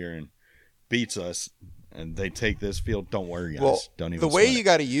comes here and beats us and they take this field, don't worry, guys. Well, don't even. The way sweat you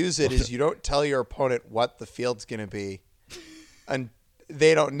got to use it is you don't tell your opponent what the field's going to be, and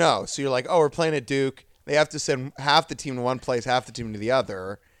they don't know. So you're like, oh, we're playing at Duke. They have to send half the team to one place, half the team to the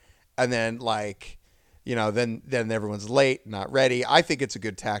other, and then then everyone's late, not ready. I think it's a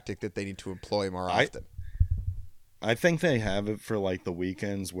good tactic that they need to employ more often. I think they have it for like the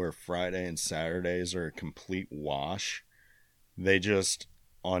weekends where Friday and Saturdays are a complete wash. They just,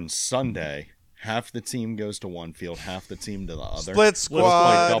 on Sunday, half the team goes to one field, half the team to the other. Split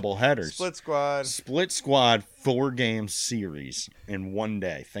squad. Play double headers. Split squad. 4-game series in one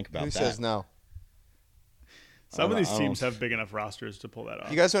day. Think about that. Who says no? Some of these teams have big enough rosters to pull that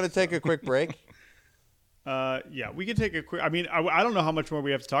off. You guys want to take a quick break? Yeah, we can take a quick. I mean, I don't know how much more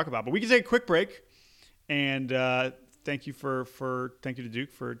we have to talk about, but we can take a quick break. And thank you to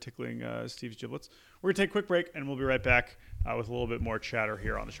Duke for tickling Steve's giblets. We're gonna take a quick break, and we'll be right back with a little bit more chatter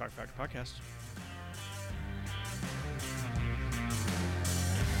here on the Shock Factor podcast.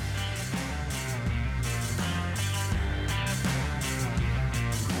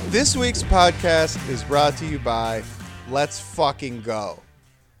 This week's podcast is brought to you by Let's Fucking Go.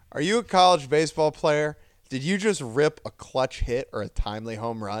 Are you a college baseball player? Did you just rip a clutch hit or a timely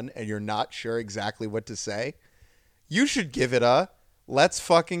home run and you're not sure exactly what to say? You should give it a Let's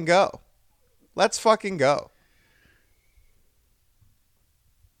Fucking Go. Let's Fucking Go.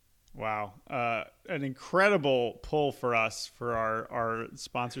 Wow. An incredible pull for us for our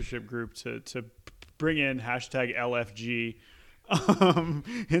sponsorship group to bring in hashtag LFG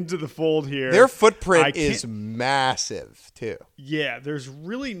into the fold here. Their footprint is massive too. Yeah, there's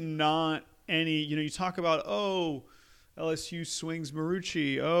really not any, you talk about, LSU swings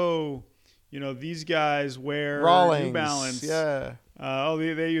Marucci. These guys wear Rawlings, New Balance. Yeah.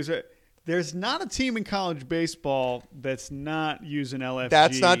 They use it. There's not a team in college baseball that's not using LFG.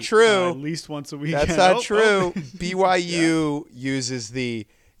 That's not true. At least once a week. That's not true. BYU uses the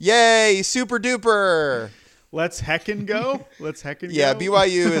yay super duper. Let's heckin' go. Let's heckin' go. Yeah,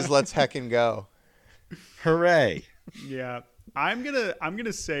 BYU is let's heckin' go. Hooray. Yeah. I'm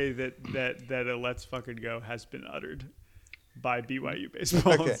gonna say that a let's fucking go has been uttered by BYU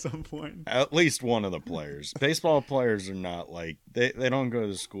baseball at some point. At least one of the players. Baseball players are not like they don't go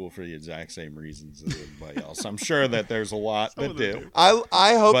to school for the exact same reasons as everybody else. I'm sure that there's a lot that do.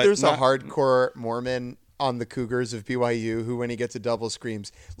 I hope but there's a hardcore Mormon on the Cougars of BYU who, when he gets a double,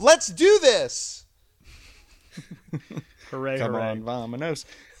 screams, "Let's do this!" Hooray! Come hooray. on, vamonos.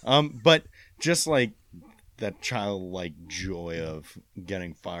 But just like that childlike joy of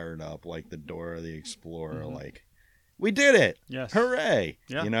getting fired up, like the Dora the Explorer, like, we did it! Yes. Hooray!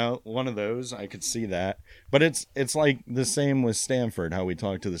 Yeah. One of those, I could see that. But it's like the same with Stanford, how we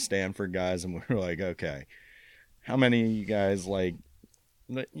talked to the Stanford guys and we were like, okay, how many of you guys, like,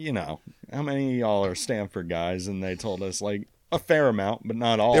 how many of y'all are Stanford guys? And they told us, like, a fair amount, but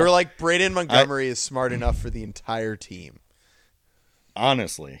not all. They were like, Braden Montgomery is smart enough for the entire team.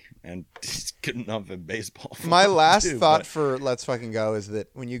 Honestly, and he's good enough at baseball. My last thought for Let's Fucking Go is that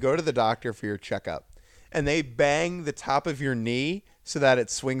when you go to the doctor for your checkup and they bang the top of your knee so that it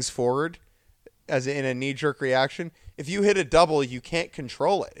swings forward, as in a knee-jerk reaction. If you hit a double, you can't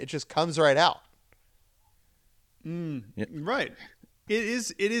control it. It just comes right out. Right. It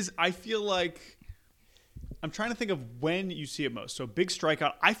is. I feel like I'm trying to think of when you see it most. So big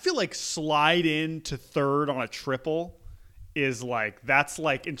strikeout. I feel like slide in to third on a triple is like, that's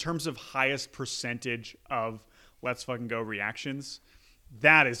like in terms of highest percentage of let's fucking go reactions.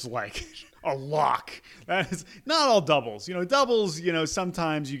 That is like a lock. That is not all doubles. Doubles,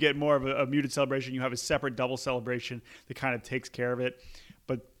 sometimes you get more of a muted celebration. You have a separate double celebration that kind of takes care of it.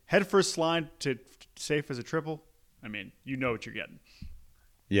 But head first slide to safe as a triple. I mean, you know what you're getting.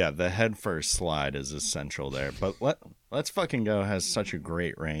 Yeah, the head first slide is essential there. But Let's Fucking Go has such a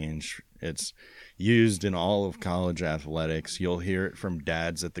great range. It's used in all of college athletics. You'll hear it from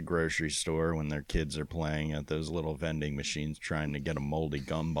dads at the grocery store when their kids are playing at those little vending machines trying to get a moldy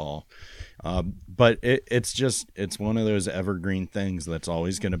gumball. But it's one of those evergreen things that's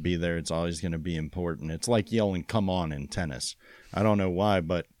always going to be there. It's always going to be important. It's like yelling "come on" in tennis. I don't know why,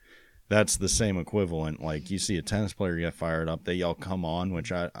 but that's the same equivalent. Like, you see a tennis player get fired up, they yell "come on,"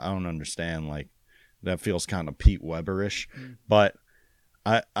 which I don't understand. Like, that feels kind of Pete Weber-ish. But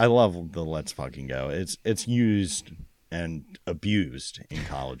I love the Let's Fucking Go. It's used and abused in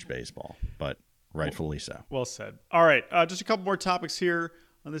college baseball, but rightfully so. Well said. All right, just a couple more topics here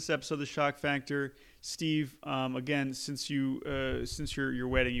on this episode of The Shock Factor. Steve, again, since your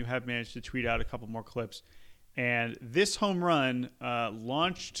wedding, you have managed to tweet out a couple more clips. And this home run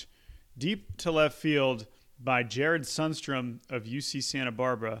launched deep to left field by Jared Sundstrom of UC Santa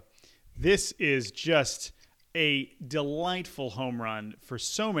Barbara. This is just a delightful home run for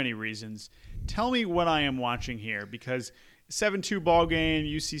so many reasons. Tell me what I am watching here, because 7-2 ball game,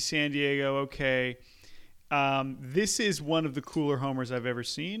 UC San Diego, okay. This is one of the cooler homers I've ever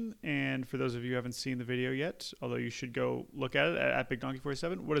seen. And for those of you who haven't seen the video yet, although you should go look at it at Big Donkey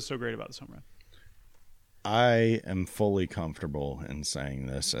 47, what is so great about this home run? I am fully comfortable in saying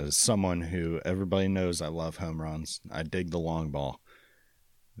this as someone who, everybody knows I love home runs. I dig the long ball.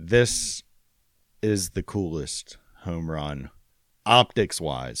 This is the coolest home run,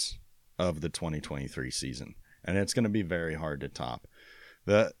 optics-wise, of the 2023 season. And it's going to be very hard to top.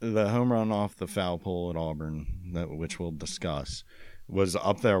 The home run off the foul pole at Auburn, which we'll discuss, was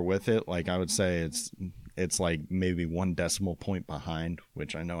up there with it. Like, I would say it's like maybe 1 decimal point behind,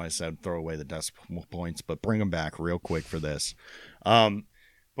 which I know I said throw away the decimal points, but bring them back real quick for this.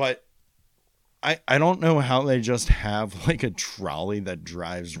 But I don't know how they just have like a trolley that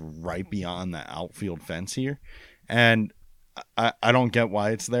drives right beyond the outfield fence here. And I don't get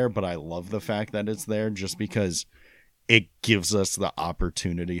why it's there, but I love the fact that it's there just because it gives us the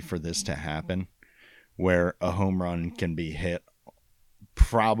opportunity for this to happen, where a home run can be hit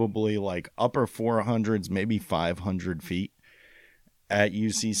probably like upper 400s, maybe 500 feet at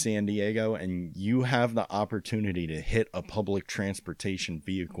UC San Diego, and you have the opportunity to hit a public transportation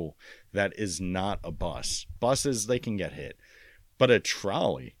vehicle that is not a bus. Buses, they can get hit. But a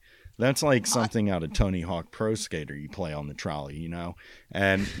trolley, that's like something out of Tony Hawk Pro Skater. You play on the trolley,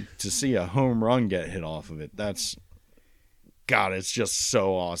 And to see a home run get hit off of it, God, it's just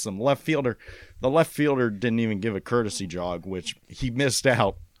so awesome. The left fielder didn't even give a courtesy jog, which he missed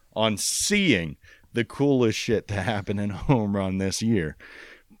out on seeing the coolest shit to happen in a home run this year.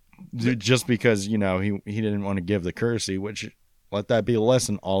 Just because, he didn't want to give the courtesy, which, let that be a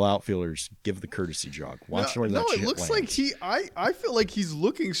lesson. All outfielders, give the courtesy jog. Watch where that shit it looks lands. like I feel like he's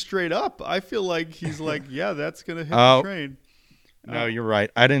looking straight up. I feel like he's like, yeah, that's going to hit the train. No, you're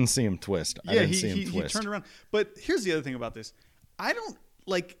right. I didn't see him twist. He turned around. But here's the other thing about this. I don't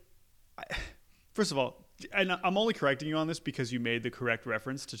first of all, and I'm only correcting you on this because you made the correct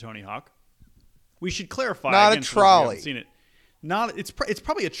reference to Tony Hawk. We should clarify. Not again, a trolley. Seen it. Not. It's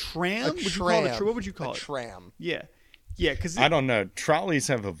probably a tram. What would you call it? Tram. Yeah. Because I don't know. Trolleys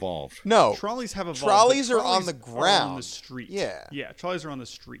have evolved. No, trolleys have evolved. Trolleys are on the ground. On the street. Yeah. Trolleys are on the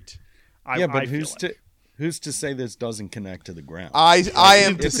street. But who's to say this doesn't connect to the ground? I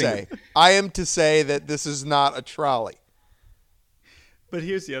am to say that this is not a trolley. But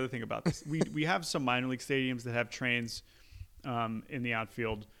here's the other thing about this. We have some minor league stadiums that have trains in the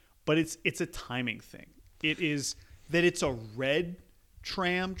outfield, but it's a timing thing. It is that it's a red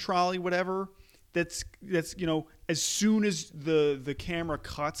tram, trolley, whatever, that's as soon as the camera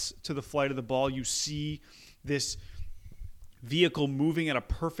cuts to the flight of the ball, you see this vehicle moving at a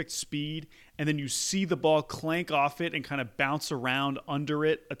perfect speed, and then you see the ball clank off it and kind of bounce around under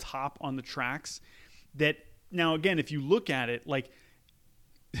it atop on the tracks. That now, again, if you look at it, like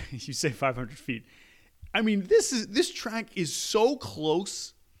you say 500 feet. I mean, this track is so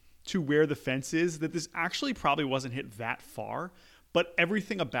close to where the fence is that this actually probably wasn't hit that far. but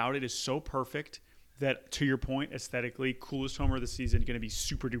everything about it is so perfect that, to your point, aesthetically, coolest homer of the season, going to be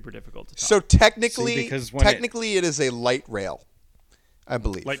super duper difficult to top. So technically, See, because when it is a light rail, I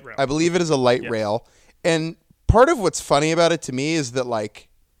believe. Light rail. I believe it is a light rail. And part of what's funny about it to me is that, like,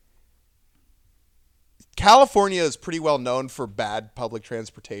 California is pretty well known for bad public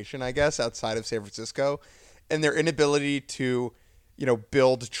transportation, I guess, outside of San Francisco. And their inability to,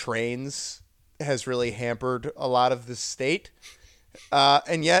 build trains has really hampered a lot of the state.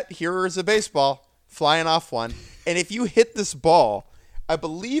 And yet, here is a baseball flying off one. And if you hit this ball, I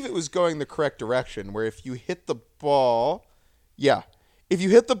believe it was going the correct direction, where if you hit the ball, if you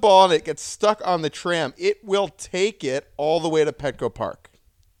hit the ball and it gets stuck on the tram, it will take it all the way to Petco Park.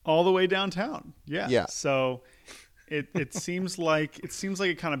 All the way downtown. Yeah. Yeah. So it seems like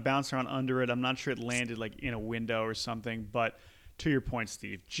it kind of bounced around under it. I'm not sure it landed like in a window or something, but to your point,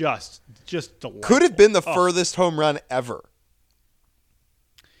 Steve, just delightful. Could have been the furthest home run ever.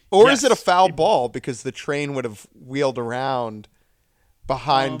 Or is it a foul ball because the train would have wheeled around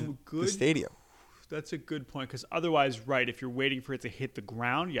behind the stadium? That's a good point, because otherwise, right, if you're waiting for it to hit the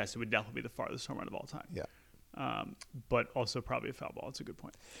ground, yes, it would definitely be the farthest home run of all time. Yeah. But also probably a foul ball. It's a good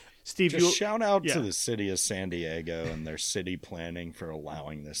point. Steve, just shout out to the city of San Diego and their city planning for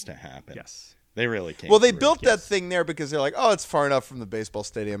allowing this to happen. Yes. They really came. Well, they built that thing there because they're like, oh, it's far enough from the baseball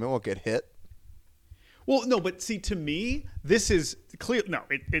stadium. It won't get hit. Well, no, but see, to me, this is clear. No,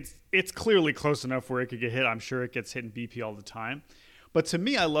 it's clearly close enough where it could get hit. I'm sure it gets hit in BP all the time. But to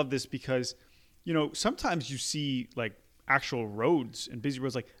me, I love this because, sometimes you see like actual roads and busy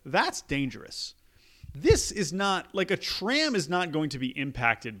roads, like that's dangerous. This is not, like, a tram is not going to be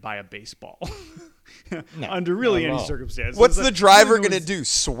impacted by a baseball under really any circumstance. What's the driver going to do?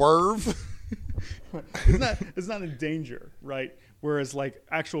 Swerve? It's not in danger, right? Whereas, like,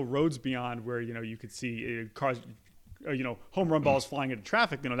 actual roads beyond where, you could see cars, home run balls flying into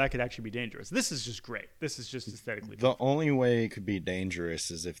traffic, that could actually be dangerous. This is just great. This is just aesthetically The only way it could be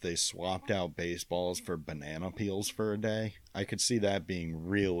dangerous is if they swapped out baseballs for banana peels for a day. I could see that being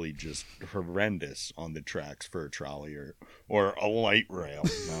really just horrendous on the tracks for a trolley or a light rail.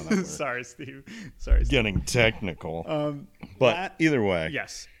 Sorry, Steve. Getting technical. But either way.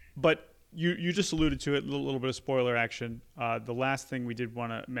 Yes. But you just alluded to it, a little bit of spoiler action. The last thing we did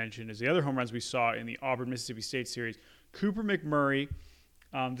want to mention is the other home runs we saw in the Auburn Mississippi State series. Cooper McMurray,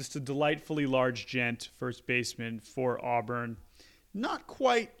 just a delightfully large gent, first baseman for Auburn. Not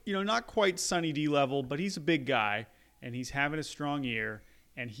quite Sonny D level, but he's a big guy, and he's having a strong year.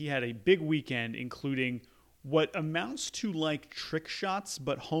 And he had a big weekend, including what amounts to like trick shots,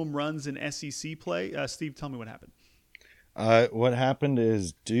 but home runs in SEC play. Steve, tell me what happened. What happened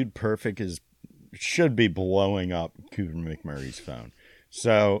is Dude Perfect should be blowing up Cooper McMurray's phone.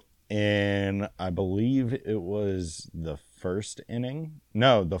 So, I believe it was the fourth inning,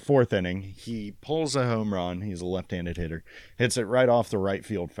 he pulls a home run. He's a left-handed hitter, hits it right off the right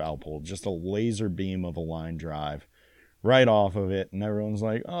field foul pole, just a laser beam of a line drive right off of it. And everyone's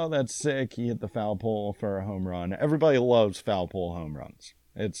like, oh, that's sick. He hit the foul pole for a home run. Everybody loves foul pole home runs.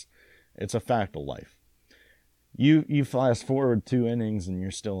 It's a fact of life. You fast forward 2 innings and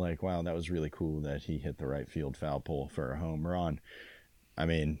you're still like, wow, that was really cool that he hit the right field foul pole for a home run. I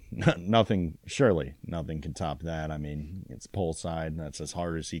mean, nothing can top that. I mean, it's pole side. That's as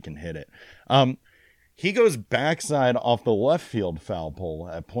hard as he can hit it. He goes backside off the left field foul pole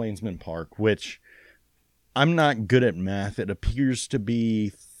at Plainsman Park, which I'm not good at math. It appears to be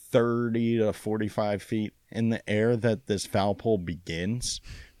 30 to 45 feet in the air that this foul pole begins,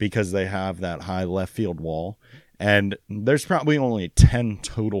 because they have that high left field wall. And there's probably only 10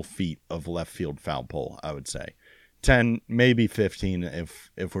 total feet of left field foul pole, I would say. 10, maybe 15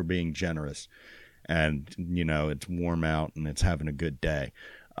 if we're being generous. And, it's warm out and it's having a good day.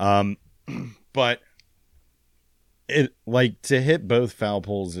 But to hit both foul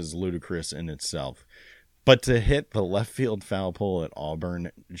poles is ludicrous in itself. But to hit the left field foul pole at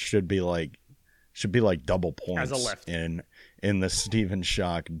Auburn should be like double points as a lefty in the Stephen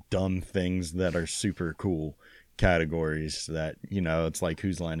Schoch dumb things that are super cool categories that, it's like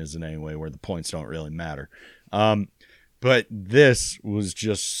whose line is it anyway, where the points don't really matter. But this was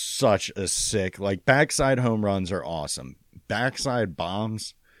just such a sick, backside home runs are awesome. Backside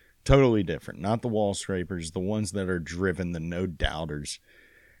bombs, totally different. Not the wall scrapers, the ones that are driven, the no doubters.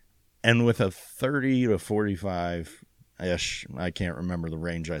 And with a 30 to 45-ish, I can't remember the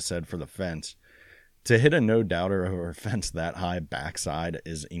range I said for the fence, to hit a no doubter over a fence that high backside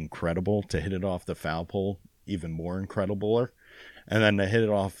is incredible. To hit it off the foul pole, even more incredible. And then to hit it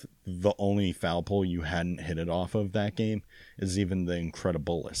off the only foul pole you hadn't hit it off of that game is even the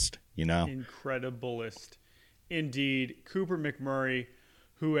incrediblest, Incrediblest. indeed. Cooper McMurray,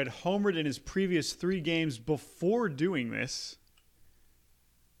 who had homered in his previous 3 games before doing this,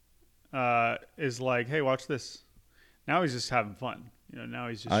 is like, hey, watch this. Now he's just having fun. Now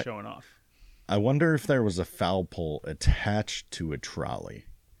he's just showing off. I wonder if there was a foul pole attached to a trolley.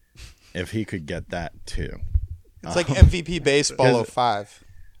 If he could get that too. It's like MVP Baseball 05.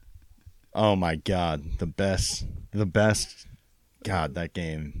 Oh my God. The best. God, that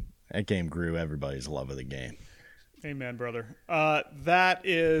game grew everybody's love of the game. Amen, brother. That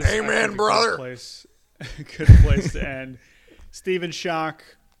is Amen, brother. Good place to end. Stephen Schoch,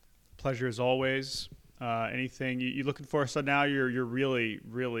 pleasure as always. Anything you looking for? So now you're really,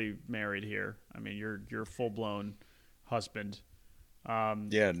 really married here. I mean, you're a full-blown husband.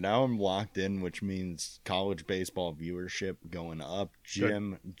 Yeah, now I'm locked in, which means college baseball viewership going up,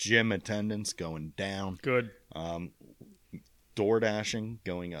 gym attendance going down. Good. Door dashing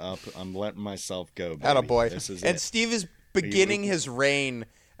going up. I'm letting myself go, baby. Attaboy. This is and it. Steve is beginning his reign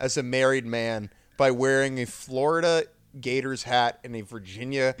as a married man by wearing a Florida Gators hat and a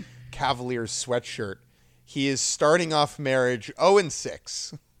Virginia Cavaliers sweatshirt. He is starting off marriage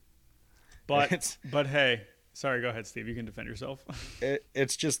 0-6. But hey, sorry, go ahead, Steve. You can defend yourself.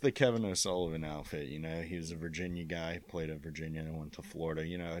 It's just the Kevin O'Sullivan outfit, He was a Virginia guy, played at Virginia, and went to Florida.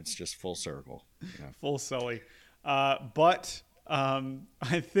 It's just full circle. Full Sully. But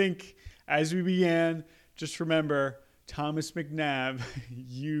I think as we began, just remember, Thomas McNabb,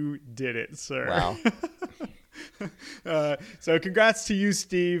 you did it, sir. Wow. So congrats to you,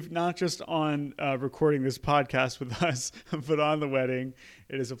 Steve, not just on recording this podcast with us, but on the wedding.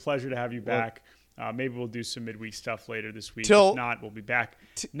 It is a pleasure to have you back. Maybe we'll do some midweek stuff later this week. If not, we'll be back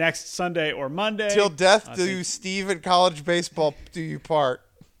next Sunday or Monday. Till death do Steve and college baseball do you part.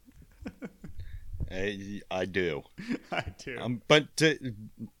 I do. I do. But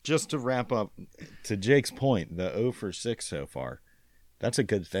just to wrap up, to Jake's point, the 0 for 6 so far, that's a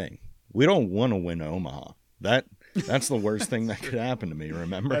good thing. We don't want to win Omaha. That's the worst thing that could happen to me,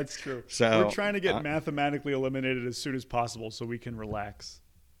 remember? That's true. So we're trying to get mathematically eliminated as soon as possible so we can relax.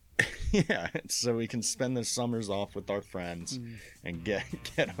 Yeah, so we can spend the summers off with our friends and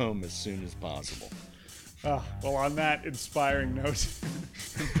get home as soon as possible. Well, on that inspiring note,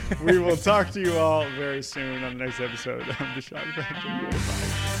 we will talk to you all very soon on the next episode of the Shot Factory.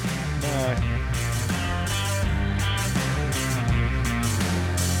 Bye. Bye.